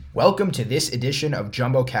Welcome to this edition of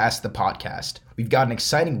JumboCast, the podcast. We've got an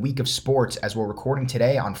exciting week of sports as we're recording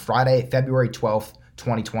today on Friday, February 12th,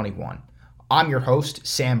 2021. I'm your host,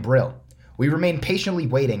 Sam Brill. We remain patiently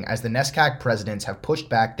waiting as the NESCAC presidents have pushed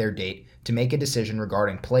back their date to make a decision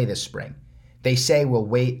regarding play this spring. They say we'll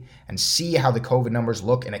wait and see how the COVID numbers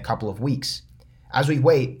look in a couple of weeks. As we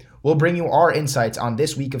wait, we'll bring you our insights on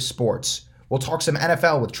this week of sports. We'll talk some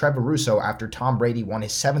NFL with Trevor Russo after Tom Brady won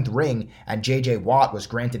his 7th ring and J.J. Watt was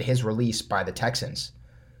granted his release by the Texans.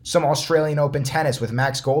 Some Australian Open tennis with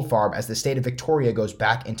Max Goldfarb as the state of Victoria goes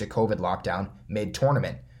back into COVID lockdown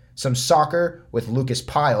mid-tournament. Some soccer with Lucas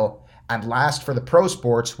Pyle. And last, for the pro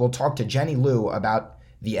sports, we'll talk to Jenny Liu about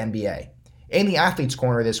the NBA. In the Athletes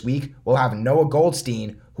Corner this week, we'll have Noah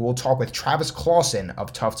Goldstein, who will talk with Travis Clauson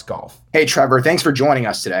of Tufts Golf. Hey, Trevor, thanks for joining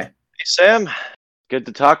us today. Hey, Sam. Good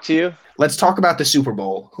to talk to you. Let's talk about the Super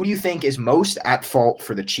Bowl. Who do you think is most at fault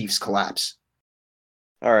for the Chiefs' collapse?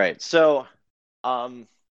 All right. So,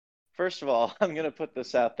 first of all, I'm going to put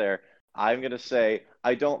this out there. I'm going to say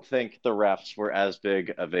I don't think the refs were as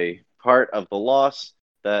big of a part of the loss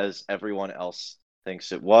as everyone else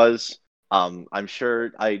thinks it was. I'm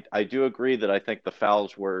sure I do agree that I think the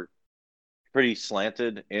fouls were pretty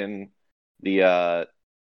slanted in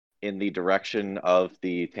the direction of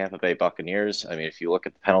the Tampa Bay Buccaneers. I mean, if you look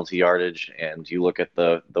at the penalty yardage and you look at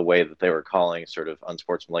the way that they were calling sort of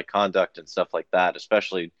unsportsmanlike conduct and stuff like that,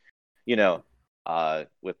 especially, with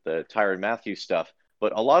the Tyrann Mathieu stuff.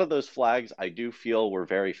 But a lot of those flags I do feel were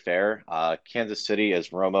very fair. Kansas City, as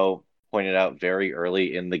Romo pointed out very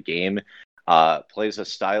early in the game, plays a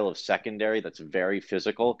style of secondary that's very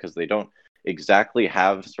physical because they don't exactly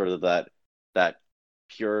have sort of that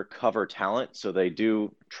pure cover talent, so they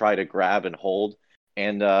do try to grab and hold.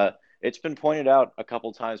 And it's been pointed out a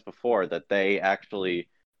couple times before that they actually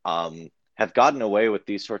have gotten away with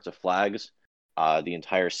these sorts of flags the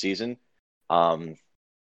entire season. And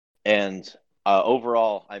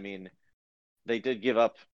overall, I mean, they did give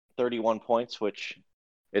up 31 points, which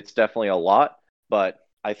it's definitely a lot. But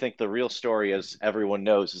I think the real story, as everyone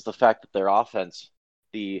knows, is the fact that their offense,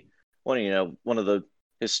 one of the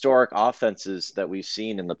historic offenses that we've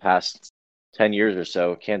seen in the past 10 years or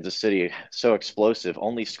so, Kansas City, so explosive,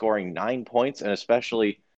 only scoring 9 points and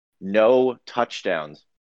especially no touchdowns.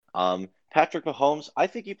 Patrick Mahomes, I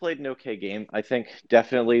think he played an okay game. I think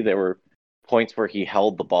definitely there were points where he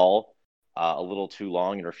held the ball a little too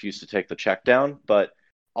long and refused to take the check down. But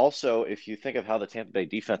also, if you think of how the Tampa Bay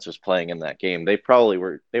defense was playing in that game, they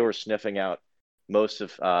were sniffing out most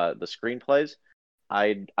of the screenplays.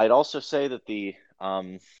 I'd also say that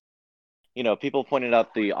people pointed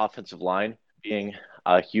out the offensive line being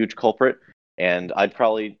a huge culprit, and I'd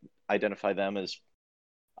probably identify them as,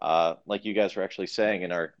 like you guys were actually saying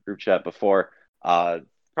in our group chat before,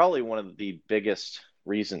 probably one of the biggest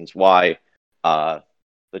reasons why the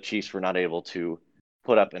Chiefs were not able to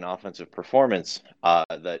put up an offensive performance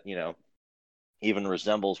that, even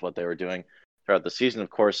resembles what they were doing throughout the season. Of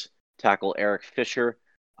course, tackle Eric Fisher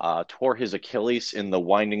tore his Achilles in the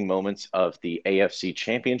winding moments of the AFC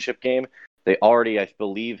Championship game. They already, I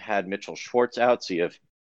believe, had Mitchell Schwartz out, so you have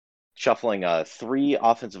shuffling 3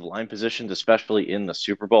 offensive line positions, especially in the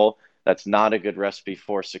Super Bowl. That's not a good recipe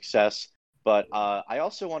for success. But I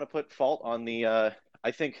also want to put fault on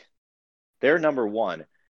I think they're number 1.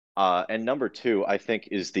 And number 2, I think,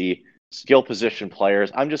 is the skill position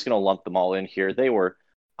players. I'm just going to lump them all in here. They were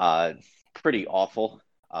pretty awful,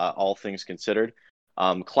 all things considered.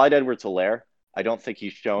 Clyde Edwards-Helaire, I don't think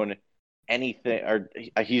he's shown anything, or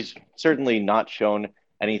he's certainly not shown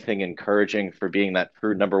anything encouraging for being that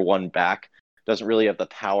true number 1 back. Doesn't really have the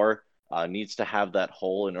power, needs to have that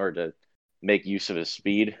hole in order to make use of his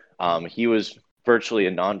speed. He was virtually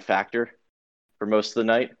a non-factor for most of the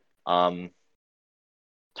night.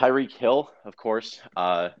 Tyreek Hill, of course,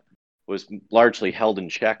 was largely held in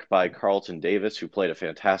check by Carlton Davis, who played a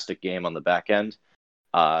fantastic game on the back end.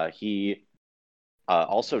 He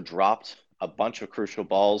also dropped a bunch of crucial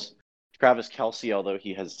balls. Travis Kelce, although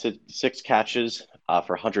he has 6 catches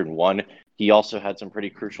for 101, he also had some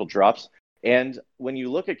pretty crucial drops. And when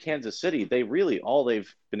you look at Kansas City, all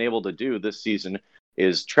they've been able to do this season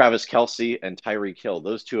is Travis Kelce and Tyreek Hill.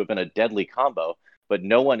 Those two have been a deadly combo, but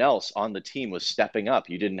no one else on the team was stepping up.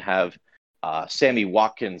 You didn't have Sammy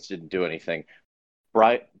Watkins didn't do anything.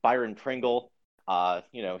 Byron Pringle,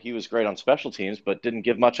 he was great on special teams, but didn't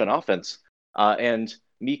give much on offense. And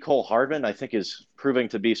Mecole Hardman, I think, is proving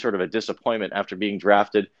to be sort of a disappointment after being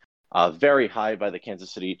drafted very high by the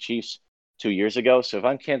Kansas City Chiefs 2 years ago. So if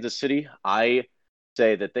I'm Kansas City, I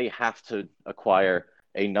say that they have to acquire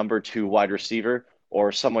a number 2 wide receiver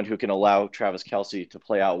or someone who can allow Travis Kelce to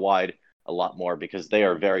play out wide a lot more because they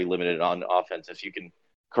are very limited on offense if you can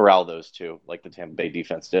corral those two like the Tampa Bay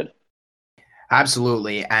defense did.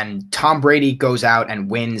 Absolutely. And Tom Brady goes out and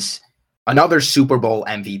wins another Super Bowl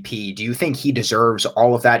MVP. Do you think he deserves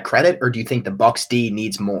all of that credit, or do you think the Bucs D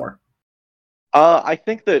needs more? I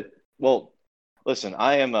think that, well, listen,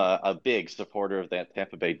 I am a big supporter of that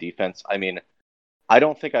Tampa Bay defense. I mean, I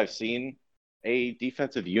don't think I've seen a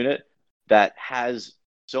defensive unit that has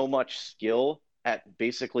so much skill at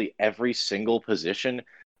basically every single position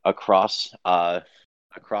across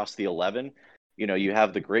across the 11. You know, you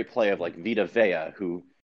have the great play of like Vita Vea, who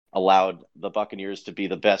allowed the Buccaneers to be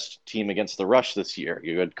the best team against the rush this year.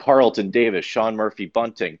 You had Carlton Davis, Sean Murphy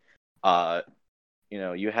Bunting. Uh, you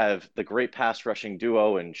know, you have the great pass rushing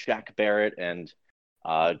duo and Shaq Barrett and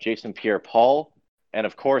Jason Pierre-Paul. And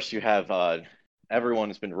of course, you have everyone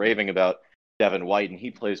has been raving about Devin White, and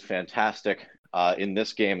he plays fantastic in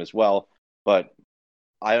this game as well. But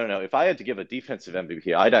I don't know. If I had to give a defensive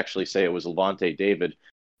MVP, I'd actually say it was Levante David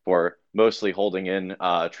for mostly holding in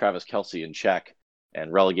Travis Kelce in check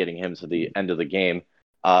and relegating him to the end of the game.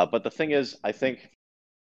 But the thing is, I think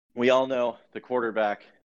we all know the quarterback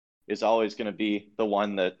is always going to be the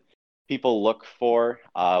one that people look for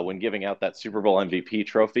when giving out that Super Bowl MVP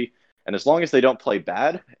trophy. And as long as they don't play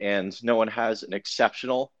bad and no one has an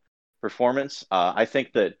exceptional performance, I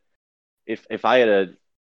think that if I had an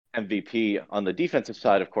MVP on the defensive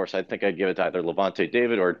side, of course, I think I'd give it to either Levante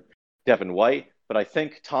David or Devin White. But I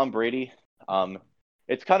think Tom Brady,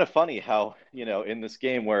 it's kind of funny how, you know, in this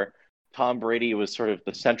game where Tom Brady was sort of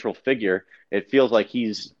the central figure, it feels like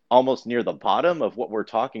he's almost near the bottom of what we're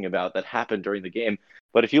talking about that happened during the game.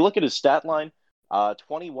 But if you look at his stat line,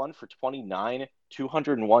 21 for 29,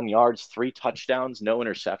 201 yards, 3 touchdowns, no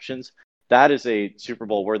interceptions. That is a Super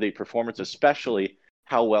Bowl worthy performance, especially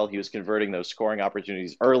how well he was converting those scoring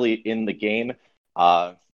opportunities early in the game.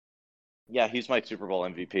 Yeah, he's my Super Bowl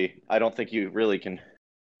MVP. I don't think you really can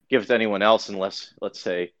give it to anyone else unless, let's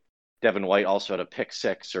say, Devin White also had a pick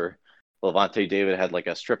six or Levante David had like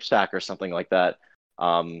a strip sack or something like that.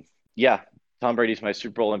 Yeah, Tom Brady's my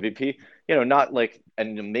Super Bowl MVP. You know, not like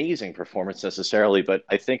an amazing performance necessarily, but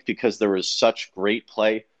I think because there was such great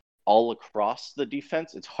play all across the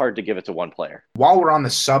defense, it's hard to give it to one player. While we're on the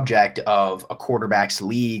subject of a quarterback's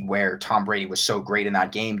league where Tom Brady was so great in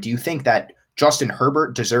that game, do you think that Justin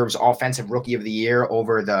Herbert deserves Offensive Rookie of the Year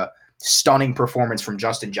over the stunning performance from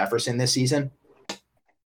Justin Jefferson this season?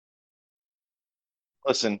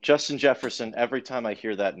 Listen, Justin Jefferson, every time I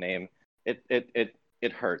hear that name,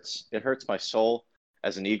 it hurts. It hurts my soul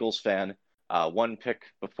as an Eagles fan. One pick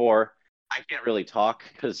before, I can't really talk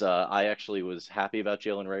because I actually was happy about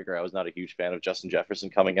Jalen Reagor. I was not a huge fan of Justin Jefferson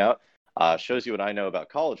coming out. Shows you what I know about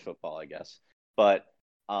college football, I guess. But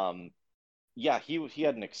yeah, he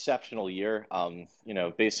had an exceptional year. You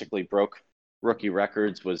know, basically broke rookie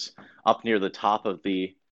records, was up near the top of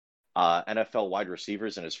the NFL wide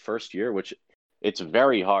receivers in his first year, which it's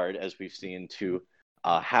very hard, as we've seen, to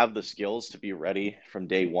have the skills to be ready from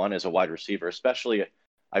day one as a wide receiver, especially,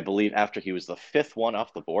 I believe, after he was the 5th one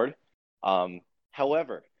off the board.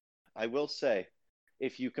 However, I will say,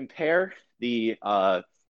 if you compare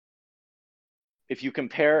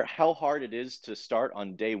how hard it is to start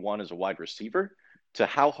on day one as a wide receiver to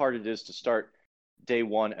how hard it is to start day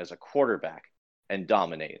one as a quarterback and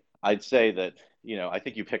dominate, I'd say that, you know, I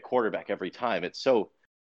think you pick quarterback every time. It's so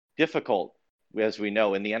difficult, as we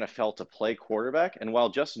know, in the NFL to play quarterback. And while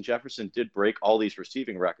Justin Jefferson did break all these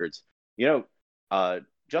receiving records, you know,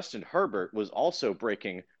 Justin Herbert was also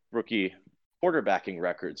breaking rookie quarterbacking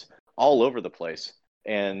records all over the place.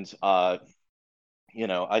 And, you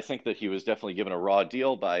know, I think that he was definitely given a raw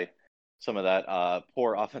deal by some of that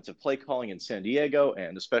poor offensive play calling in San Diego,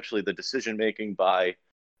 and especially the decision making by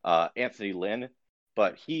Anthony Lynn.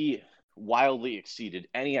 But he wildly exceeded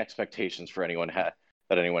any expectations for anyone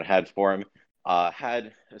had for him.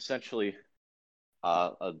 Had essentially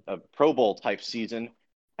a Pro Bowl type season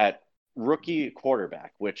at rookie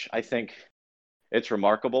quarterback, which I think it's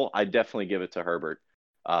remarkable. I definitely give it to Herbert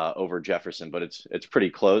over Jefferson, but it's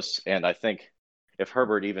pretty close. And I think if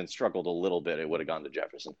Herbert even struggled a little bit, it would have gone to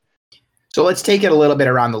Jefferson. So let's take it a little bit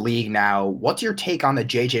around the league now. What's your take on the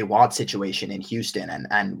J.J. Watt situation in Houston,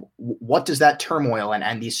 and what does that turmoil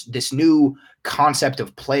and this new concept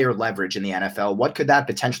of player leverage in the NFL, what could that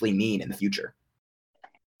potentially mean in the future?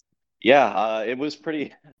 Yeah, it was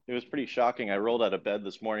pretty shocking. I rolled out of bed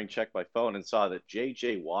this morning, checked my phone, and saw that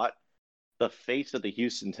J.J. Watt, the face of the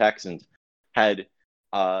Houston Texans, had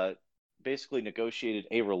basically negotiated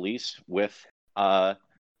a release with the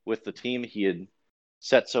team he had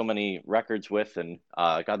set so many records with and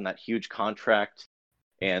gotten that huge contract,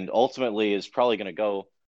 and ultimately is probably going to go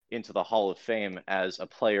into the Hall of Fame as a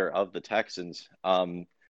player of the Texans.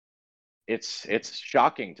 It's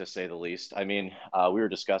shocking to say the least. I mean, we were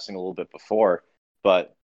discussing a little bit before,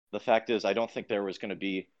 but the fact is, I don't think there was going to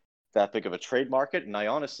be that big of a trade market, and I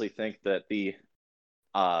honestly think that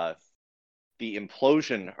uh, the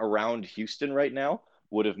implosion around Houston right now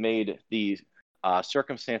would have made the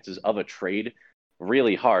circumstances of a trade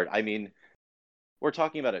really hard. I mean, we're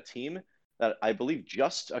talking about a team that I believe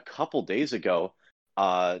just a couple days ago,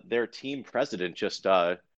 their team president just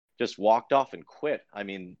walked off and quit. I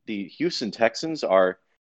mean, the Houston Texans are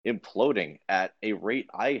imploding at a rate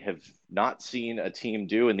I have not seen a team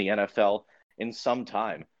do in the NFL in some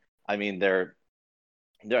time. I mean,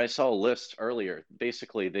 I saw a list earlier.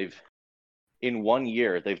 Basically, they've in 1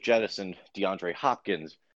 year they've jettisoned DeAndre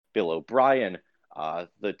Hopkins, Bill O'Brien,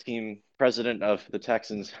 the team president of the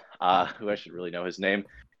Texans, who I should really know his name,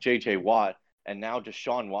 J.J. Watt, and now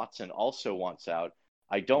Deshaun Watson also wants out.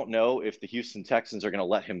 I don't know if the Houston Texans are going to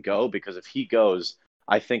let him go, because if he goes,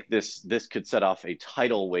 I think this could set off a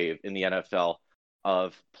tidal wave in the NFL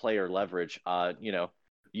of player leverage. You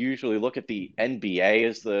usually look at the NBA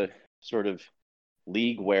as the sort of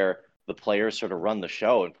league where the players sort of run the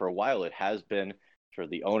show, and for a while it has been sort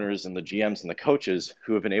of the owners and the GMs and the coaches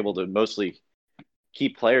who have been able to mostly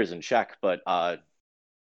keep players in check. But I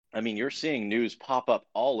mean, you're seeing news pop up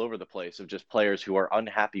all over the place of just players who are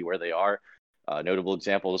unhappy where they are. Notable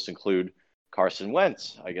examples include Carson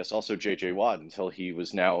Wentz, I guess also J.J. Watt until he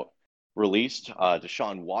was now released.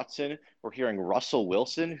 Deshaun Watson. We're hearing Russell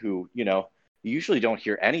Wilson, who, you usually don't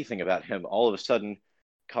hear anything about him, all of a sudden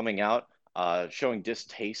coming out, showing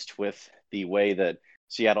distaste with the way that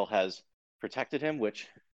Seattle has protected him, which,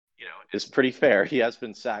 is pretty fair. He has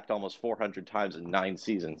been sacked almost 400 times in 9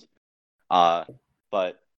 seasons.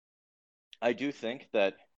 But I do think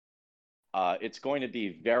that it's going to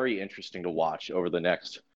be very interesting to watch over the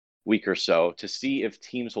next week or so to see if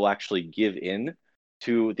teams will actually give in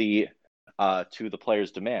to the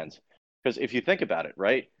players' demands. Because if you think about it,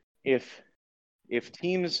 right, if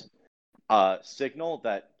teams signal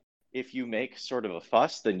that if you make sort of a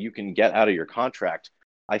fuss, then you can get out of your contract,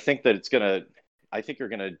 I think you're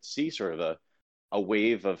gonna see sort of a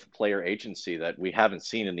wave of player agency that we haven't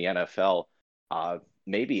seen in the NFL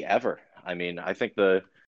maybe ever. I mean, I think the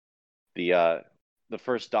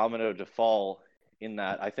first domino to fall in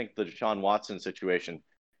that, I think the Deshaun Watson situation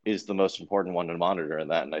is the most important one to monitor in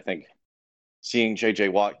that. And I think seeing J.J.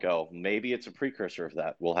 Watt go, maybe it's a precursor of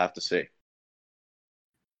that. We'll have to see.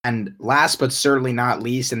 And last but certainly not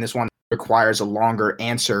least, and this one requires a longer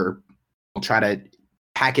answer, I'll try to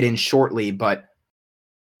pack it in shortly, but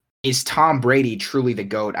is Tom Brady truly the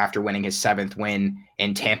GOAT after winning his 7th win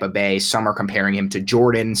in Tampa Bay? Some are comparing him to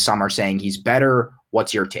Jordan. Some are saying he's better.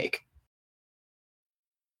 What's your take?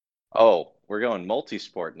 Oh, we're going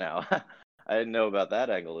multi-sport now. I didn't know about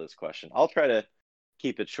that angle of this question. I'll try to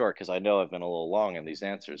keep it short because I know I've been a little long in these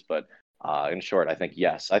answers, but in short, I think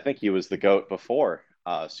yes. I think he was the GOAT before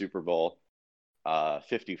Super Bowl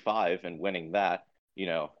 55 and winning that.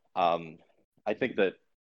 I think that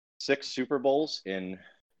 6 Super Bowls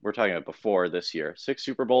we're talking about before this year, 6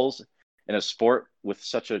 Super Bowls in a sport with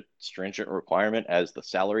such a stringent requirement as the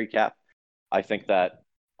salary cap, I think that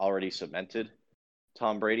already cemented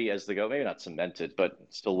Tom Brady as the GOAT. Maybe not cemented, but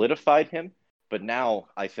solidified him. But now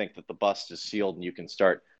I think that the bust is sealed and you can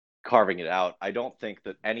start carving it out. I don't think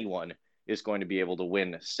that anyone is going to be able to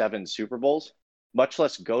win 7 Super Bowls, much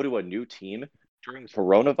less go to a new team during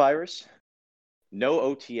coronavirus. No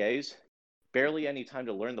OTAs, barely any time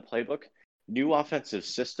to learn the playbook, new offensive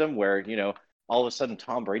system where, all of a sudden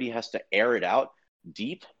Tom Brady has to air it out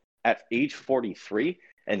deep at age 43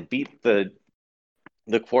 and beat the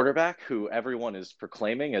quarterback who everyone is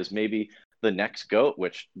proclaiming as maybe the next GOAT,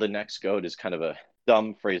 which the next GOAT is kind of a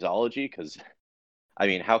dumb phraseology because, I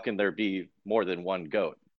mean, how can there be more than one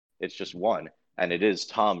GOAT? It's just one, and it is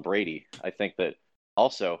Tom Brady. I think that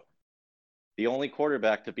also the only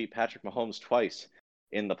quarterback to beat Patrick Mahomes twice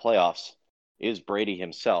in the playoffs is Brady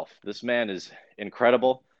himself. This man is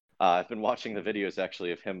incredible. I've been watching the videos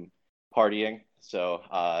actually of him partying,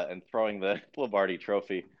 and throwing the Lombardi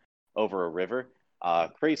Trophy over a river.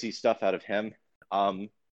 Crazy stuff out of him.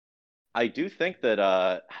 I do think that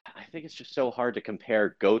I think it's just so hard to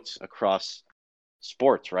compare GOATs across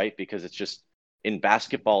sports, right? Because it's just in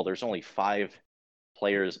basketball, there's only 5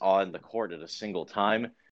 players on the court at a single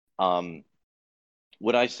time.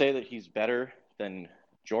 Would I say that he's better than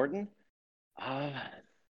Jordan?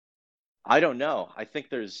 I don't know. I think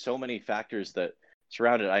there's so many factors that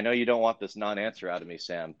surround it. I know you don't want this non-answer out of me,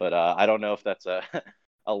 Sam, but I don't know if that's a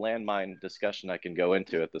a landmine discussion I can go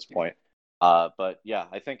into at this point. But yeah,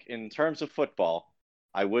 I think in terms of football,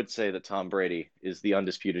 I would say that Tom Brady is the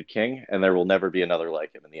undisputed king, and there will never be another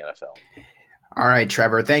like him in the NFL. All right,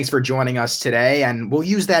 Trevor, thanks for joining us today. And we'll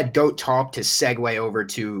use that GOAT talk to segue over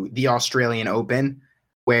to the Australian Open,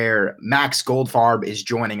 where Max Goldfarb is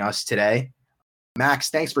joining us today. Max,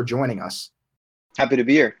 thanks for joining us. Happy to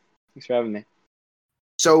be here. Thanks for having me.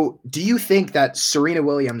 So, do you think that Serena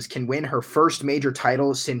Williams can win her first major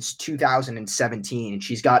title since 2017?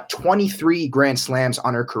 She's got 23 Grand Slams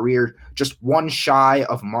on her career, just one shy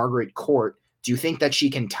of Margaret Court. Do you think that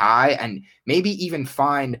she can tie and maybe even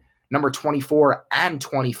find number 24 and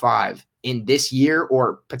 25 in this year,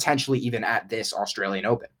 or potentially even at this Australian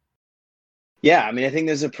Open? Yeah, I mean, I think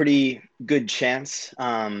there's a pretty good chance.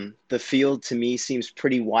 The field to me seems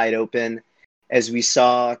pretty wide open. As we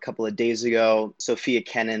saw a couple of days ago, Sophia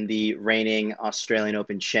Kenin, the reigning Australian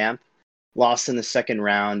Open champ, lost in the second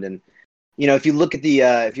round. And if you look at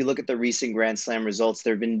the recent Grand Slam results,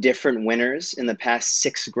 there have been different winners in the past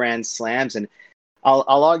 6 Grand Slams, and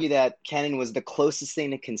I'll argue that Kenin was the closest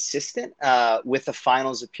thing to consistent with a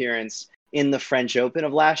finals appearance in the French Open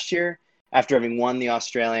of last year, after having won the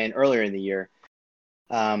Australian earlier in the year.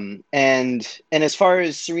 And as far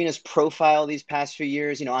as Serena's profile these past few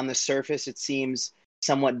years, on the surface, it seems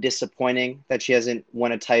somewhat disappointing that she hasn't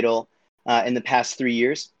won a title in the past 3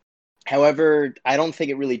 years. However, I don't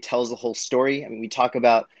think it really tells the whole story. I mean, we talk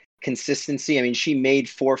about consistency. I mean, she made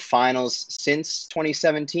 4 finals since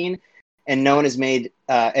 2017, and no one has made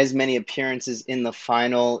as many appearances in the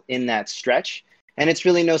final in that stretch. And it's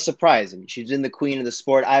really no surprise. I mean, she's been the queen of the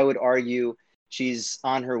sport. I would argue she's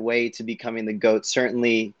on her way to becoming the GOAT.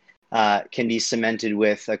 Certainly can be cemented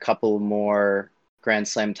with a couple more Grand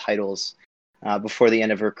Slam titles before the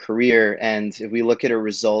end of her career. And if we look at her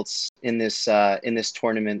results in this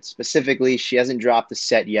tournament specifically, she hasn't dropped a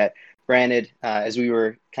set yet. Granted, as we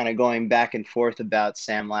were kind of going back and forth about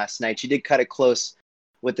Sam last night, she did cut it close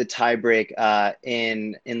with the tiebreak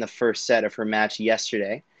in the first set of her match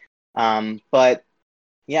yesterday. But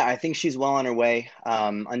yeah, I think she's well on her way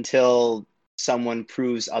until someone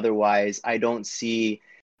proves otherwise. I don't see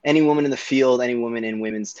any woman in the field, any woman in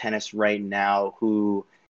women's tennis right now who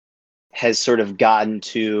has sort of gotten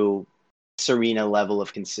to Serena level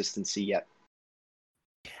of consistency yet.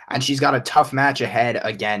 And she's got a tough match ahead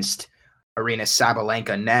against Aryna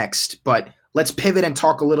Sabalenka next. But let's pivot and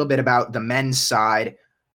talk a little bit about the men's side.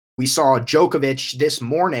 We saw Djokovic this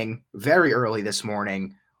morning, very early this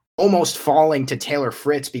morning, almost falling to Taylor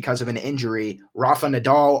Fritz because of an injury. Rafa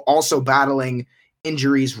Nadal also battling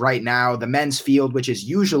injuries right now. The men's field, which is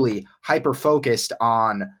usually hyper-focused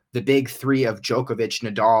on the big 3 of Djokovic,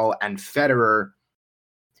 Nadal, and Federer.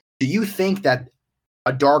 Do you think that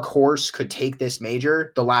a dark horse could take this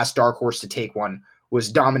major? The last dark horse to take one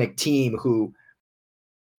was Dominic Thiem, who,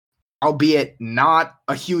 albeit not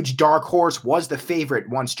a huge dark horse, was the favorite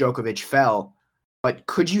once Djokovic fell. But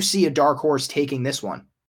could you see a dark horse taking this one?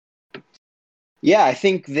 Yeah, I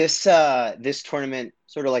think this tournament,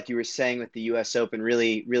 sort of like you were saying with the U.S. Open,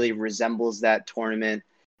 really resembles that tournament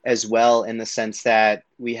as well, in the sense that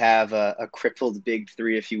we have a crippled big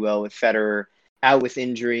 3, if you will, with Federer out with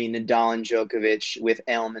injury, Nadal and Djokovic with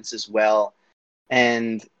ailments as well.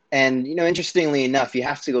 And interestingly enough, you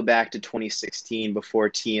have to go back to 2016 before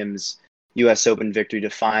Thiem's U.S. Open victory to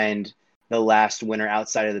find the last winner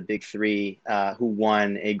outside of the big 3 who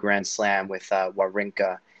won a Grand Slam with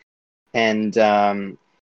Wawrinka. And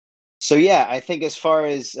so, yeah, I think as far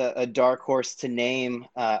as a dark horse to name,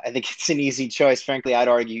 I think it's an easy choice. Frankly, I'd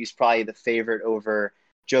argue he's probably the favorite over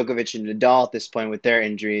Djokovic and Nadal at this point with their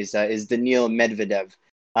injuries, is Daniil Medvedev.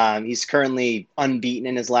 He's currently unbeaten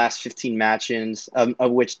in his last 15 matches,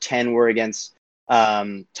 of which 10 were against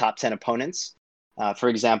top 10 opponents. For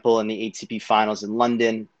example, in the ATP finals in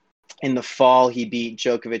London. In the fall, he beat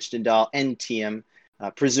Djokovic, Nadal, and Thiem.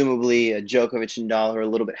 Presumably Djokovic and Nadal are a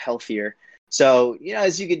little bit healthier. So,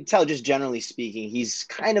 as you can tell, just generally speaking, he's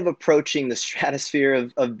kind of approaching the stratosphere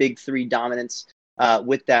of big 3 dominance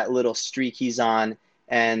with that little streak he's on.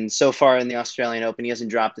 And so far in the Australian Open, he hasn't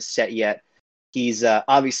dropped a set yet. He's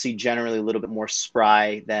obviously generally a little bit more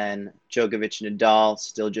spry than Djokovic and Nadal,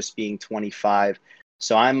 still just being 25.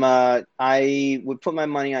 So I would put my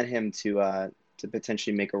money on him to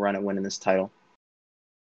potentially make a run at winning this title.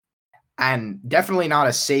 And definitely not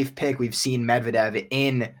a safe pick. We've seen Medvedev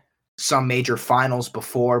in some major finals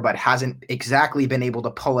before, but hasn't exactly been able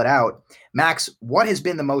to pull it out. Max, what has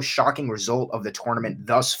been the most shocking result of the tournament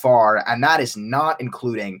thus far? And that is not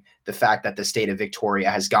including the fact that the state of Victoria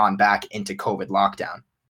has gone back into COVID lockdown.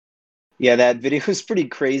 Yeah, that video was pretty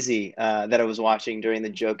crazy that I was watching during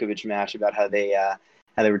the Djokovic match about how they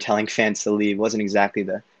were telling fans to leave. It wasn't exactly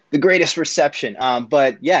the the greatest reception.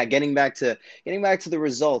 But yeah, getting back to the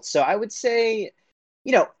results. So I would say,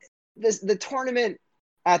 the tournament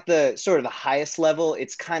at the sort of the highest level,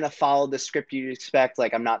 it's kind of followed the script you'd expect.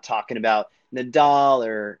 Like, I'm not talking about Nadal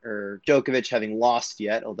or Djokovic having lost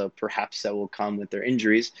yet, although perhaps that will come with their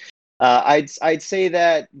injuries. I'd say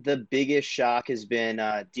that the biggest shock has been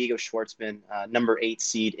Diego Schwartzman, number 8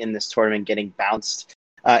 seed in this tournament, getting bounced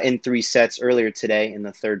in 3 sets earlier today in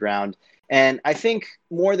the third round. And I think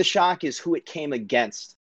more the shock is who it came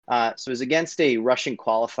against. So it was against a Russian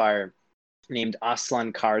qualifier named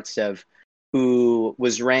Aslan Karatsev, who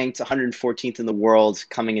was ranked 114th in the world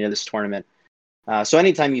coming into this tournament. So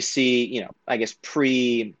anytime you see, I guess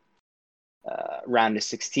round of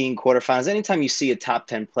 16 quarterfinals, anytime you see a top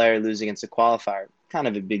 10 player lose against a qualifier, kind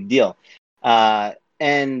of a big deal.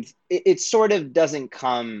 And it sort of doesn't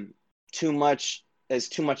come too much as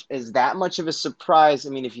that much of a surprise. I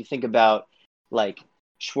mean, if you think about like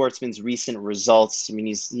Schwartzman's recent results, I mean,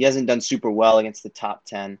 he hasn't done super well against the top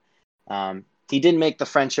 10. He did make the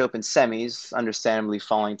French Open semis, understandably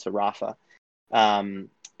falling to Rafa. And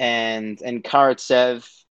Karatsev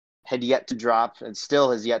had yet to drop and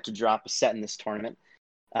still has yet to drop a set in this tournament.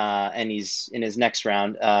 And he's in his next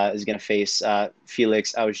round is going to face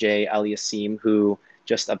Felix Auger-Aliassime, who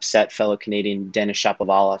just upset fellow Canadian Denis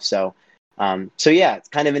Shapovalov. So yeah, it's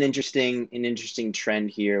kind of an interesting trend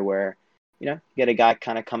here where, you get a guy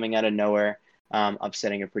kind of coming out of nowhere,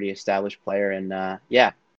 upsetting a pretty established player and,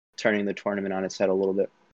 turning the tournament on its head a little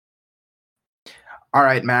bit. All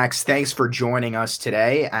right, Max, thanks for joining us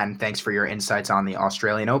today, and thanks for your insights on the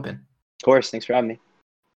Australian Open. Of course, thanks for having me.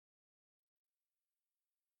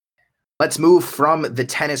 Let's move from the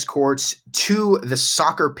tennis courts to the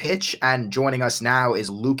soccer pitch, and joining us now is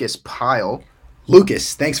Lucas Pyle.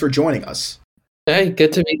 Lucas, thanks for joining us. Hey,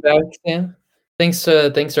 good to be back, Sam. Thanks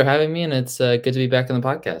for having me, and it's good to be back on the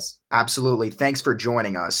podcast. Absolutely. Thanks for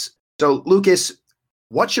joining us. So, Lucas,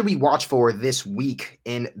 what should we watch for this week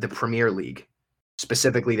in the Premier League,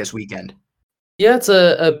 specifically this weekend? Yeah, it's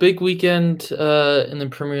a big weekend in the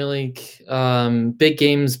Premier League. Big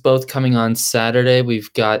games both coming on Saturday.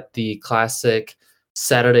 We've got the classic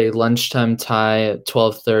Saturday lunchtime tie at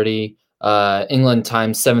 12:30 England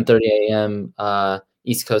time, 7:30 a.m.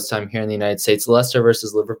 East Coast time here in the United States. Leicester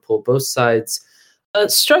versus Liverpool. Both sides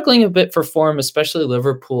struggling a bit for form, especially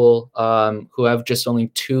Liverpool, who have just only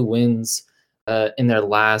 2 wins in their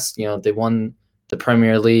last. They won the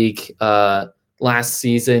Premier League last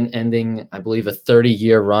season, ending, I believe, a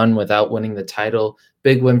 30-year run without winning the title.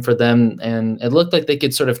 Big win for them, and it looked like they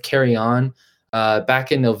could sort of carry on.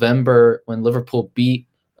 Back in November, when Liverpool beat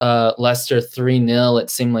Leicester 3-0, it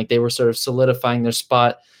seemed like they were sort of solidifying their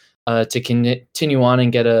spot to continue on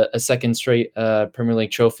and get a second straight Premier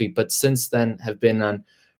League trophy. But since then have been on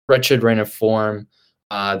wretched reign of form.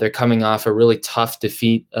 They're coming off a really tough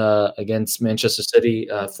defeat against Manchester City,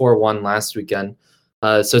 4-1 last weekend.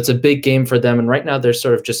 So it's a big game for them. And right now they're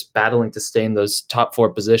sort of just battling to stay in those top 4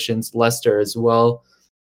 positions. Leicester as well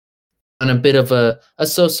on a bit of a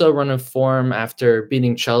so-so run of form after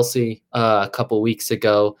beating Chelsea a couple weeks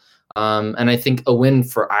ago. And I think a win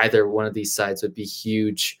for either one of these sides would be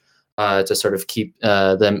huge to sort of keep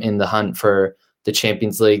them in the hunt for the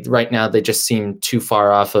Champions League. Right now they just seem too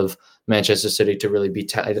far off of Manchester City to really be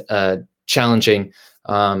challenging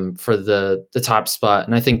for the top spot.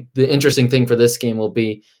 And I think the interesting thing for this game will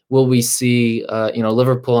be, will we see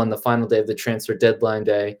Liverpool on the final day of the transfer deadline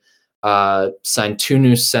day sign 2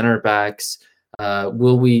 new center backs?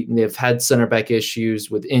 They've had center back issues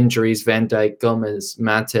with injuries, Van Dijk, Gomez,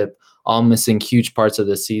 Matip, all missing huge parts of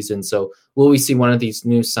the season. So will we see one of these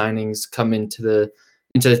new signings come into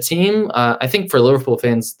the team? I think for Liverpool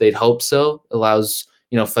fans, they'd hope so. Allows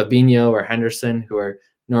Fabinho or Henderson, who are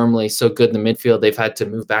normally so good in the midfield, they've had to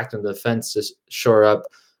move back to the defense to shore up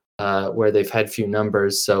where they've had few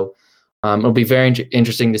numbers. So it'll be very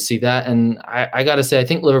interesting to see that. And I got to say, I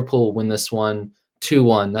think Liverpool will win this one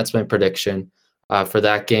 2-1. That's my prediction for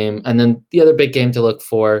that game. And then the other big game to look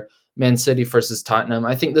for, Man City versus Tottenham.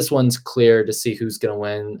 I think this one's clear to see who's going to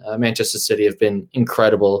win. Manchester City have been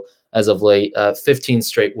incredible as of late, 15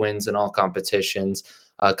 straight wins in all competitions.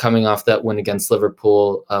 Coming off that win against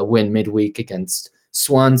Liverpool, win midweek against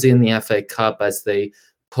Swansea in the FA Cup as they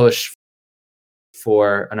push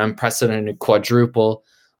for an unprecedented quadruple,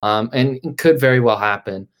 and it could very well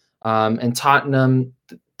happen. And Tottenham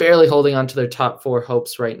barely holding on to their top 4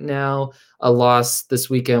 hopes right now. A loss this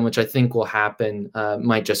weekend, which I think will happen,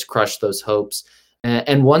 might just crush those hopes.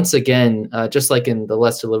 And once again, just like in the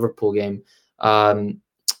Leicester-Liverpool game,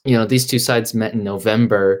 these two sides met in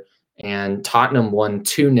November, and Tottenham won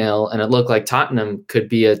 2-0, and it looked like Tottenham could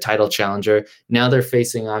be a title challenger. Now they're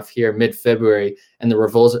facing off here mid-February, and the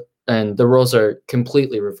roles are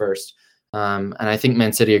completely reversed. And I think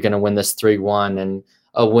Man City are going to win this 3-1, and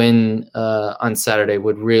a win on Saturday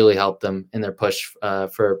would really help them in their push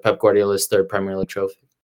for Pep Guardiola's third Premier League trophy.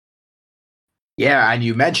 Yeah, and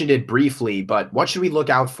you mentioned it briefly, but what should we look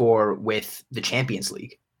out for with the Champions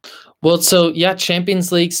League? Well, so yeah,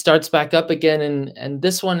 Champions League starts back up again, and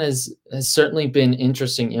this one has certainly been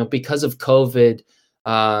interesting. Because of COVID,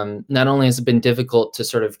 not only has it been difficult to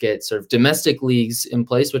sort of get sort of domestic leagues in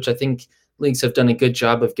place, which I think leagues have done a good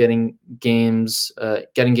job of getting games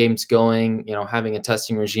going. Having a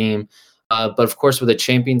testing regime, but of course with the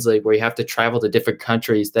Champions League, where you have to travel to different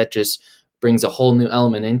countries, that just brings a whole new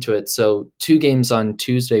element into it. So 2 games on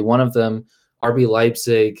Tuesday. One of them, RB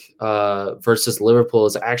Leipzig versus Liverpool,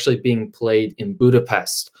 is actually being played in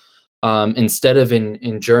Budapest instead of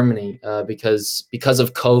in Germany because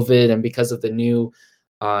of COVID and because of the new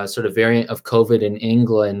sort of variant of COVID in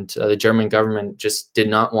England. The German government just did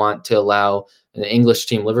not want to allow an English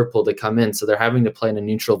team, Liverpool, to come in, so they're having to play in a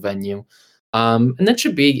neutral venue. And that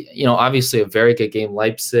should be, obviously a very good game.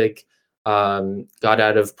 Leipzig got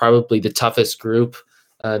out of probably the toughest group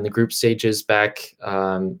in the group stages back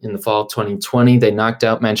in the fall of 2020. They knocked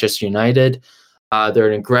out Manchester United.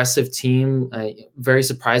 They're an aggressive team. Very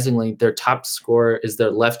surprisingly, their top scorer is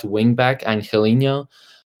their left wing back, Angelino.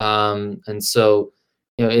 And so,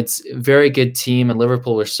 it's a very good team, and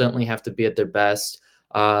Liverpool will certainly have to be at their best.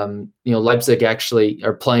 Leipzig actually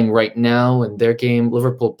are playing right now in their game.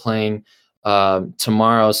 Liverpool playing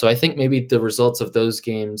tomorrow. So I think maybe the results of those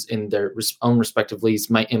games in their own respective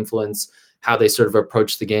leagues might influence how they sort of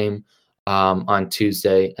approach the game on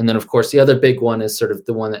Tuesday. And then, of course, the other big one is sort of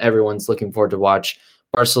the one that everyone's looking forward to watch,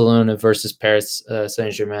 Barcelona versus Paris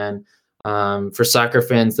Saint-Germain. For soccer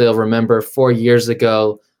fans, they'll remember 4 years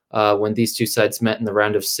ago when these two sides met in the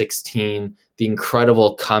round of 16, the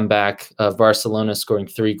incredible comeback of Barcelona scoring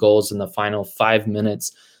 3 goals in the final 5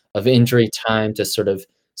 minutes of injury time to sort of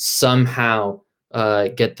somehow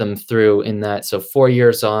get them through in that. So 4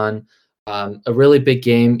 years on, a really big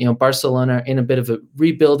game. Barcelona in a bit of a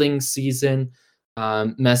rebuilding season.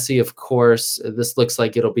 Messi, of course, this looks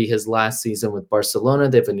like it'll be his last season with Barcelona.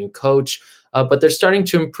 They have a new coach, but they're starting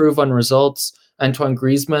to improve on results. Antoine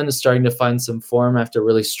Griezmann is starting to find some form after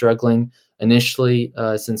really struggling initially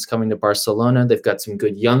since coming to Barcelona. They've got some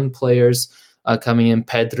good young players coming in.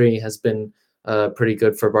 Pedri has been pretty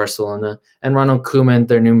good for Barcelona. And Ronald Koeman,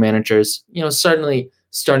 their new managers, certainly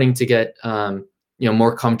starting to get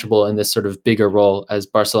more comfortable in this sort of bigger role as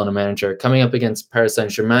Barcelona manager, coming up against Paris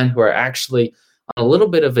Saint-Germain, who are actually on a little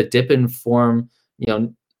bit of a dip in form.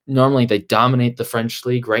 Normally they dominate the French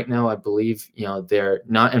league. Right now, I believe, they're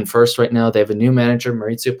not in first right now. They have a new manager,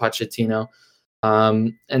 Maurizio Pochettino.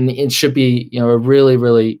 And it should be, a really,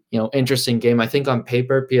 really, interesting game. I think on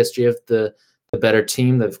paper, PSG have the better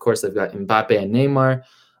team. Of course, they've got Mbappe and Neymar.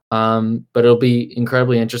 But it'll be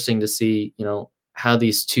incredibly interesting to see, how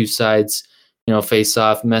these two sides, face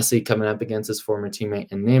off. Messi coming up against his former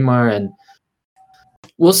teammate and Neymar, and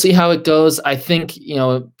we'll see how it goes. I think,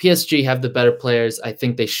 PSG have the better players. I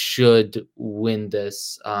think they should win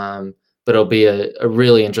this, but it'll be a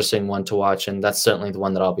really interesting one to watch, and that's certainly the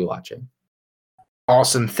one that I'll be watching.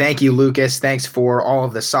 Awesome. Thank you, Lucas. Thanks for all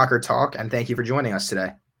of the soccer talk, and thank you for joining us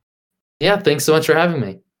today. Yeah, thanks so much for having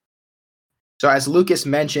me. So as Lucas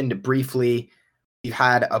mentioned briefly, we've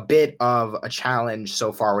had a bit of a challenge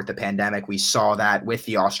so far with the pandemic. We saw that with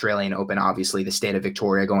the Australian Open, obviously the state of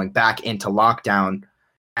Victoria going back into lockdown.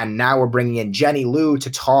 And now we're bringing in Jenny Liu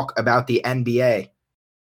to talk about the NBA.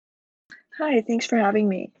 Hi, thanks for having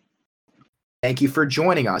me. Thank you for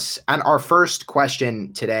joining us. And our first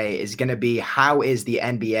question today is going to be, how is the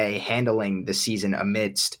NBA handling the season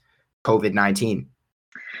amidst COVID-19?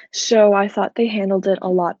 So I thought they handled it a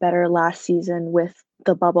lot better last season with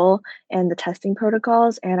the bubble and the testing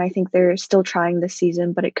protocols, and I think they're still trying this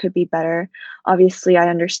season, but it could be better. Obviously, I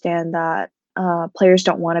understand that players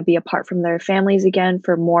don't want to be apart from their families again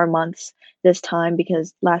for more months this time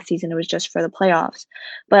because last season it was just for the playoffs.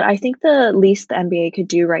 But I think the least the NBA could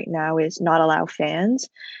do right now is not allow fans,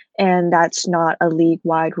 and that's not a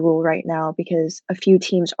league-wide rule right now because a few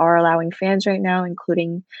teams are allowing fans right now,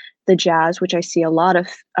 including the Jazz, which I see a lot of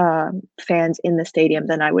fans in the stadium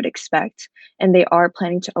than I would expect. And they are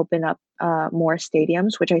planning to open up more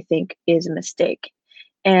stadiums, which I think is a mistake.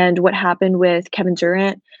 And what happened with Kevin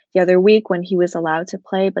Durant the other week when he was allowed to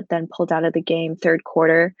play, but then pulled out of the game third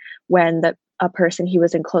quarter when the a person he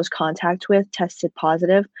was in close contact with tested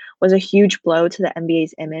positive was a huge blow to the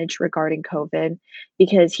NBA's image regarding COVID,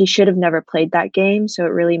 because he should have never played that game. So it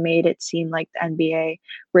really made it seem like the NBA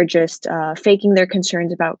were just faking their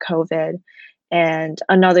concerns about COVID. And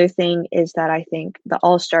another thing is that I think the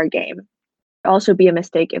All-Star game would also be a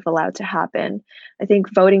mistake if allowed to happen. I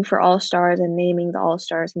think voting for All-Stars and naming the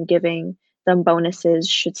All-Stars and giving them bonuses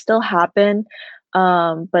should still happen.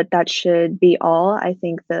 But that should be all. I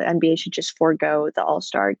think the NBA should just forego the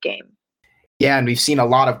All-Star game. Yeah, and we've seen a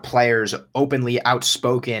lot of players openly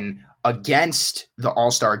outspoken against the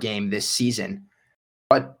All-Star game this season.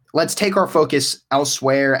 But let's take our focus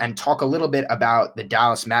elsewhere and talk a little bit about the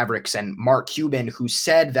Dallas Mavericks and Mark Cuban, who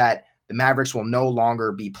said that the Mavericks will no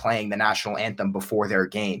longer be playing the national anthem before their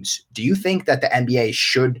games. Do you think that the NBA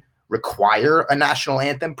should require a national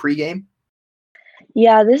anthem pregame?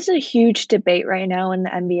 Yeah, this is a huge debate right now in the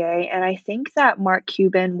NBA, and I think that Mark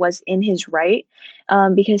Cuban was in his right,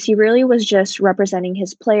 because he really was just representing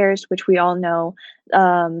his players, which we all know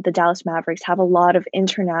the Dallas Mavericks have a lot of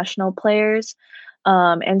international players,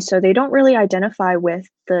 and so they don't really identify with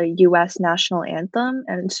the U.S. national anthem,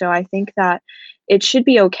 and so I think that it should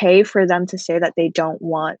be okay for them to say that they don't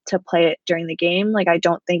want to play it during the game. Like, I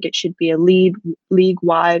don't think it should be a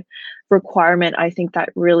league-wide requirement. I think that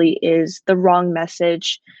really is the wrong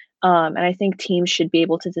message. And I think teams should be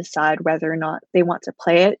able to decide whether or not they want to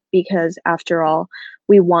play it, because after all,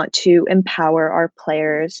 we want to empower our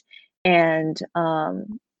players. And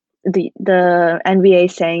the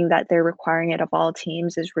NBA saying that they're requiring it of all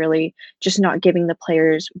teams is really just not giving the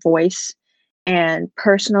players voice. And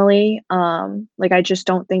personally, I just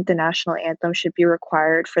don't think the national anthem should be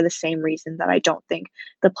required, for the same reason that I don't think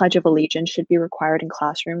the Pledge of Allegiance should be required in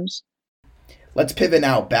classrooms. Let's pivot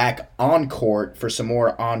now back on court for some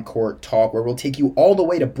more on-court talk, where we'll take you all the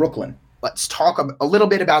way to Brooklyn. Let's talk a little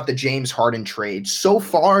bit about the James Harden trade. So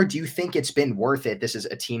far, do you think it's been worth it? This is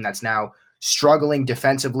a team that's now struggling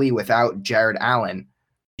defensively without Jared Allen.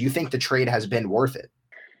 Do you think the trade has been worth it?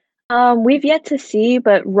 We've yet to see,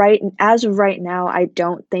 but as of right now, I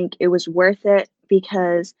don't think it was worth it,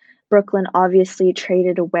 because Brooklyn obviously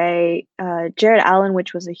traded away Jared Allen,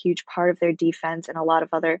 which was a huge part of their defense, and a lot of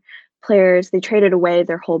other players. They traded away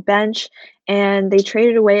their whole bench, and they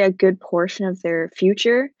traded away a good portion of their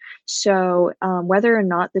future. So whether or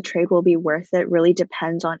not the trade will be worth it really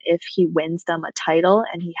depends on if he wins them a title,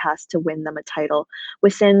 and he has to win them a title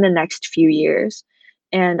within the next few years.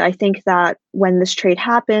 And I think that when this trade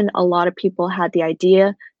happened, a lot of people had the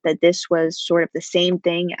idea that this was sort of the same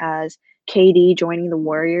thing as KD joining the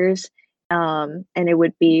Warriors. And it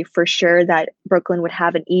would be for sure that Brooklyn would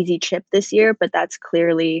have an easy chip this year, but that's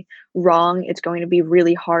clearly wrong. It's going to be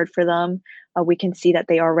really hard for them. We can see that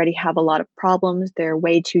they already have a lot of problems. They're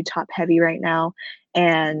way too top heavy right now,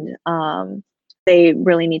 and they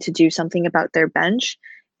really need to do something about their bench.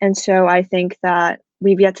 And so I think that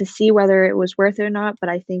we've yet to see whether it was worth it or not, but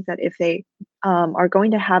I think that if they are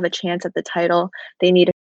going to have a chance at the title, they need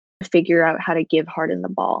to figure out how to give Harden the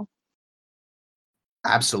ball.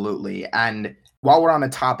 Absolutely. And while we're on the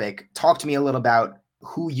topic, talk to me a little about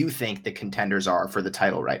who you think the contenders are for the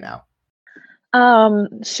title right now.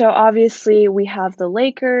 So obviously we have the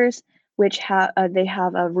Lakers, which they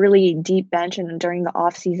have a really deep bench, and during the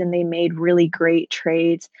offseason they made really great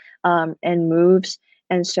trades and moves.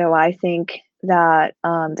 And so I think that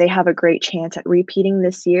they have a great chance at repeating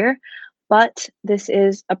this year. But this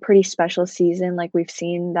is a pretty special season. Like, we've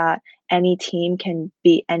seen that any team can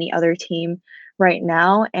beat any other team right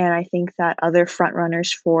now. And I think that other front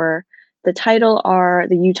runners for the title are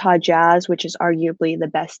the Utah Jazz, which is arguably the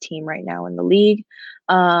best team right now in the league.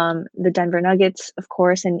 The Denver Nuggets, of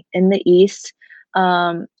course, and in the East.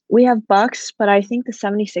 We have Bucks, but I think the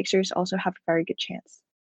 76ers also have a very good chance.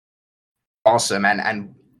 Awesome.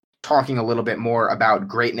 And talking a little bit more about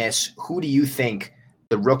greatness, who do you think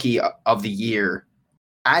the Rookie of the Year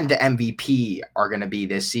and the MVP are going to be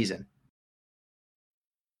this season?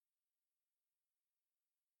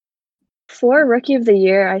 For Rookie of the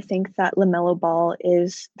Year, I think that LaMelo Ball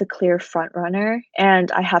is the clear front runner,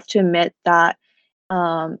 and I have to admit that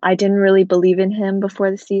I didn't really believe in him before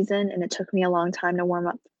the season, and it took me a long time to warm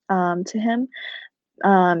up to him.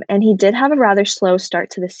 And he did have a rather slow start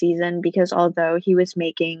to the season, because although he was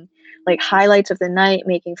making highlights of the night,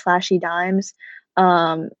 making flashy dimes,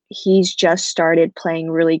 he's just started playing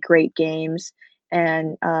really great games,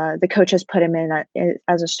 and the coach has put him in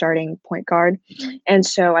as a starting point guard. And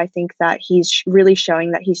so I think that he's really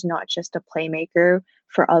showing that he's not just a playmaker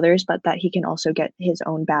for others, but that he can also get his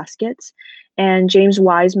own baskets. And James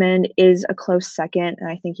Wiseman is a close second, and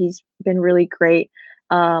I think he's been really great.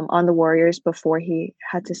 on the Warriors before he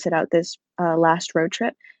had to sit out this last road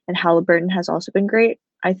trip. And Halliburton has also been great.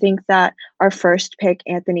 I think that our first pick,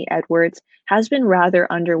 Anthony Edwards, has been rather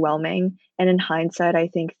underwhelming. And in hindsight, I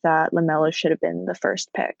think that LaMelo should have been the first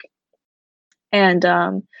pick. And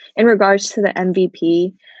in regards to the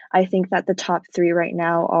MVP, I think that the top three right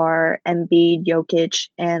now are Embiid, Jokic,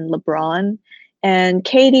 and LeBron. And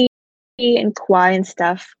KD and Kawhi and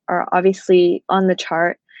Steph are obviously on the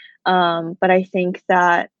chart. But I think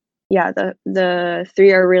that, the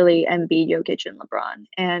three are really Embiid, Jokic, and LeBron.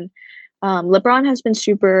 And LeBron has been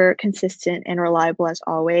super consistent and reliable as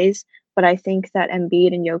always, but I think that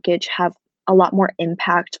Embiid and Jokic have a lot more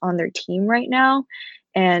impact on their team right now.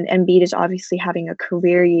 And Embiid is obviously having a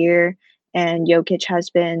career year, and Jokic has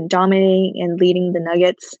been dominating and leading the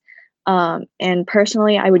Nuggets. And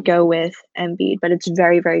personally, I would go with Embiid, but it's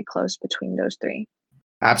very, very close between those three.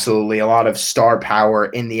 Absolutely. A lot of star power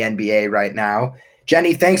in the NBA right now.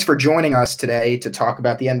 Jenny, thanks for joining us today to talk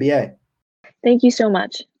about the NBA. Thank you so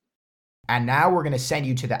much. And now we're going to send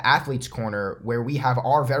you to the Athletes Corner, where we have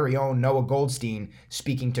our very own Noah Goldstein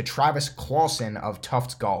speaking to Travis Clauson of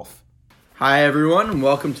Tufts Golf. Hi, everyone, and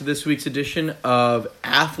welcome to this week's edition of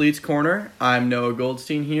Athletes Corner. I'm Noah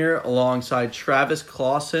Goldstein here alongside Travis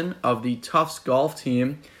Clauson of the Tufts Golf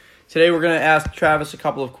team. Today we're going to ask Travis a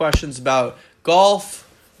couple of questions about golf,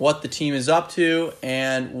 what the team is up to,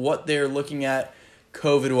 and what they're looking at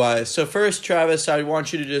COVID-wise. So first, Travis, I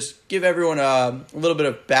want you to just give everyone a little bit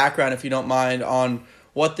of background, if you don't mind, on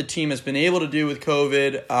what the team has been able to do with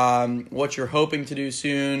COVID, what you're hoping to do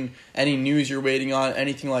soon, any news you're waiting on,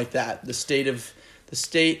 anything like that. The state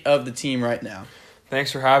of the team right now.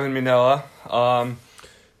 Thanks for having me, Noah.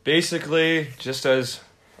 Basically, just as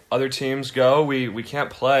other teams go, we can't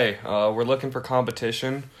play. We're looking for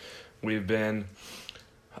competition. We've been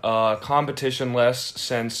competition-less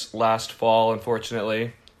since last fall,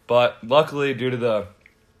 unfortunately. But luckily, due to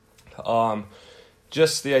the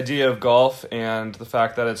just the idea of golf and the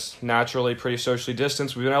fact that it's naturally pretty socially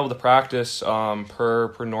distanced, we've been able to practice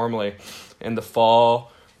per normally. In the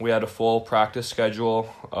fall, we had a full practice schedule,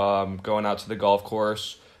 going out to the golf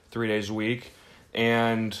course 3 days a week,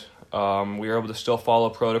 and we were able to still follow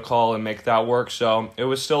protocol and make that work. So it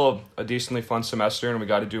was still a decently fun semester, and we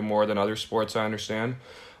got to do more than other sports, I understand.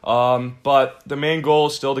 But the main goal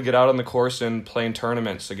is still to get out on the course and play in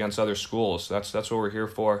tournaments against other schools. That's what we're here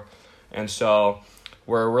for. And so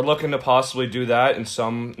we're looking to possibly do that in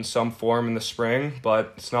some form in the spring,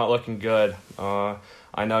 but it's not looking good. I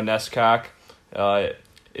know NESCAC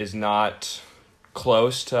is not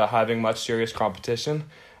close to having much serious competition.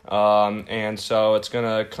 And so it's going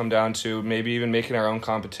to come down to maybe even making our own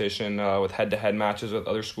competition with head-to-head matches with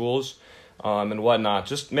other schools and whatnot.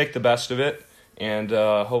 Just make the best of it and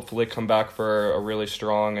hopefully come back for a really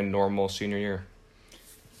strong and normal senior year.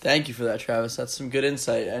 Thank you for that, Travis. That's some good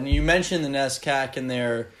insight. And you mentioned the NESCAC and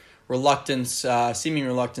their reluctance, seeming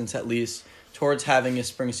reluctance at least, towards having a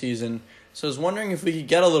spring season. So I was wondering if we could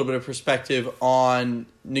get a little bit of perspective on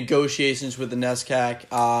negotiations with the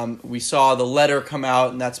NESCAC. We saw the letter come out,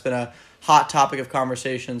 and that's been a hot topic of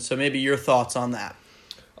conversation. So maybe your thoughts on that.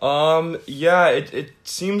 It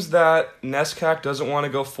seems that NESCAC doesn't want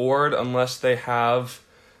to go forward unless they have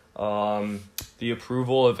the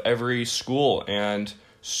approval of every school, and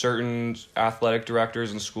certain athletic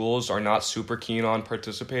directors and schools are not super keen on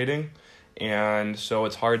participating, and so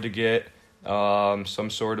it's hard to get some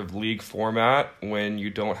sort of league format when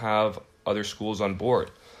you don't have other schools on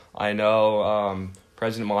board. I know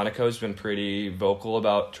President Monaco has been pretty vocal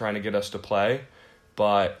about trying to get us to play,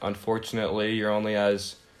 but unfortunately you're only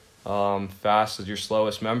as fast as your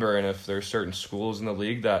slowest member, and if there's certain schools in the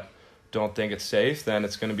league that don't think it's safe, then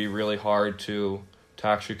it's going to be really hard to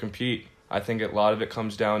actually compete. I think a lot of it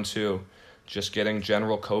comes down to just getting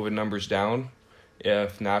general COVID numbers down.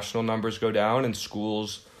 If national numbers go down and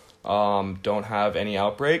schools don't have any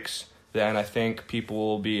outbreaks, then I think people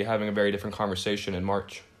will be having a very different conversation in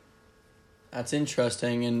March. That's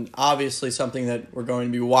interesting, and obviously something that we're going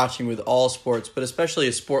to be watching with all sports, but especially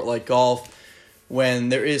a sport like golf, when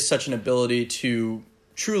there is such an ability to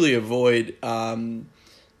truly avoid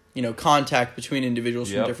contact between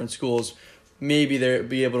individuals from different schools. Maybe they'll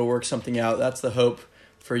be able to work something out. That's the hope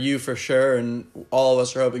for you for sure, and all of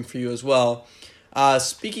us are hoping for you as well.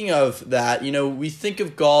 Speaking of that, we think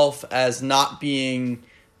of golf as not being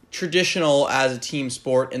traditional as a team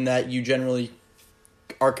sport in that you generally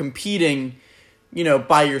are competing,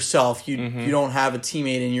 by yourself. You don't have a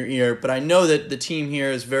teammate in your ear. But I know that the team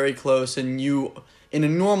here is very close, and you, in a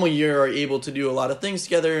normal year, are able to do a lot of things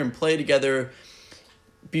together and play together,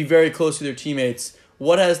 be very close with your teammates.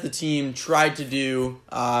 what has the team tried to do,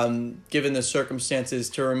 given the circumstances,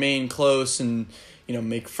 to remain close and,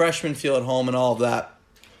 make freshmen feel at home and all of that?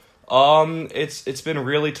 It's been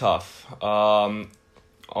really tough.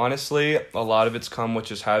 Honestly, a lot of it's come with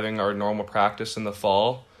just having our normal practice in the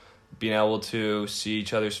fall. Being able to see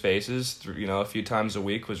each other's faces, a few times a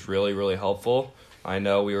week was really, really helpful. I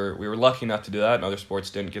know we were lucky enough to do that, and other sports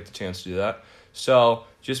didn't get the chance to do that. So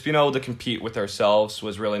just being able to compete with ourselves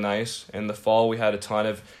was really nice. In the fall, we had a ton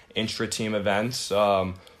of intra-team events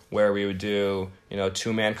where we would do,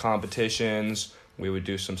 2-man competitions. We would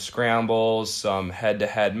do some scrambles, some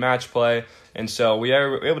head-to-head match play. And so we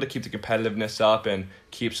were able to keep the competitiveness up and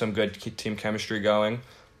keep some good team chemistry going.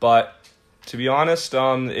 But to be honest,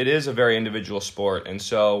 it is a very individual sport. And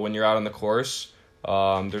so when you're out on the course,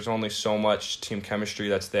 there's only so much team chemistry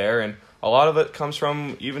that's there. And a lot of it comes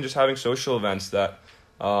from even just having social events that,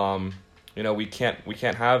 we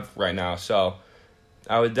can't have right now. So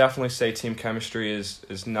I would definitely say team chemistry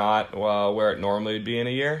is not where it normally would be in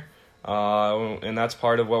a year. And that's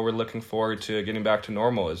part of what we're looking forward to getting back to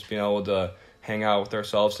normal, is being able to hang out with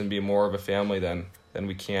ourselves and be more of a family than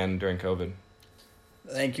we can during COVID.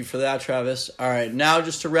 Thank you for that, Travis. All right, now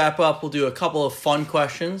just to wrap up, we'll do a couple of fun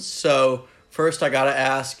questions. So first I got to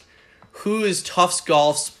ask, who is Tufts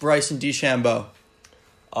Golf's Bryson DeChambeau?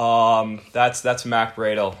 That's Mac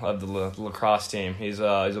Bradle of the lacrosse team. He's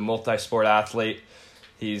a multi-sport athlete.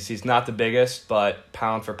 He's not the biggest, but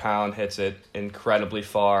pound for pound hits it incredibly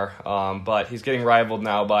far. But he's getting rivaled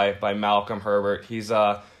now by Malcolm Herbert. He's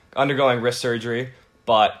undergoing wrist surgery,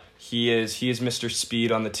 but he is Mr.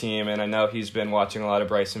 Speed on the team, and I know he's been watching a lot of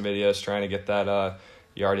Bryson videos trying to get that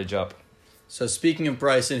yardage up. So speaking of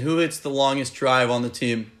Bryson, who hits the longest drive on the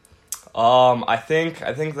team? I think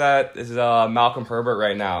that is Malcolm Herbert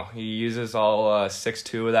right now. He uses all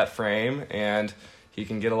 6'2" of that frame, and he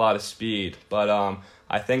can get a lot of speed. But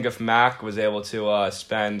I think if Mac was able to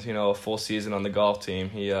spend a full season on the golf team,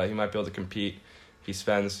 he might be able to compete. He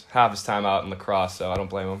spends half his time out in lacrosse, so I don't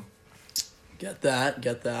blame him. Get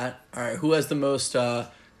that. All right, who has the most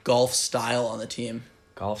golf style on the team?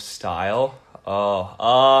 Golf style?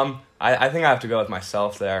 I think I have to go with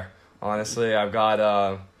myself there. Honestly, I've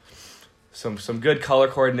got some good color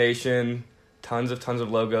coordination, tons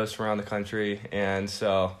of logos from around the country, and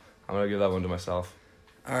so I'm gonna give that one to myself.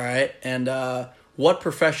 All right, and what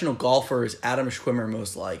professional golfer is Adam Schwimmer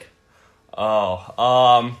most like?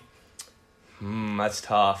 That's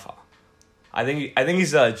tough. I think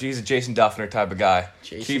he's a Jason Duffner type of guy.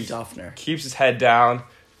 Duffner keeps his head down.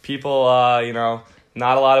 People,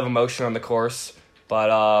 not a lot of emotion on the course,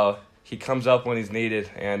 but he comes up when he's needed,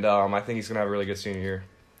 and I think he's gonna have a really good senior year.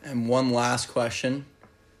 And one last question: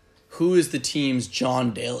 who is the team's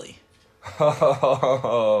John Daly?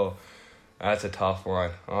 Oh, that's a tough one.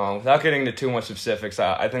 Without getting into too much specifics,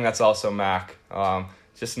 I think that's also Mac.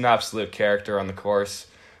 Just an absolute character on the course.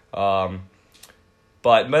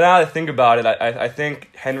 But now that I think about it, I think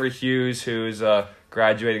Henry Hughes, who's a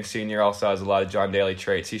graduating senior, also has a lot of John Daly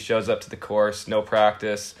traits. He shows up to the course, no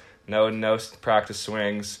practice, no practice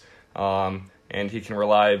swings, and he can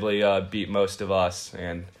reliably beat most of us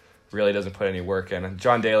and really doesn't put any work in. And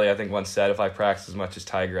John Daly, I think, once said, if I practiced as much as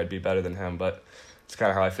Tiger, I'd be better than him. But it's kind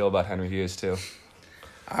of how I feel about Henry Hughes, too.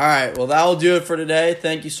 All right, well, that will do it for today.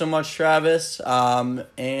 Thank you so much, Travis.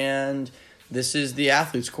 And this is the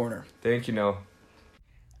Athletes Corner. Thank you, Noah.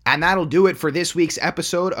 And that'll do it for this week's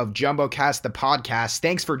episode of JumboCast, the podcast.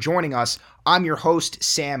 Thanks for joining us. I'm your host,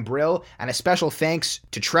 Sam Brill, and a special thanks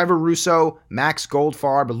to Trevor Russo, Max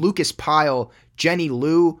Goldfarb, Lucas Pyle, Jenny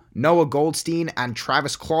Liu, Noah Goldstein, and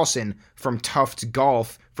Travis Clauson from Tufts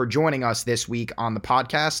Golf for joining us this week on the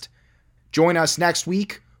podcast. Join us next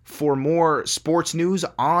week for more sports news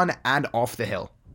on and off the hill.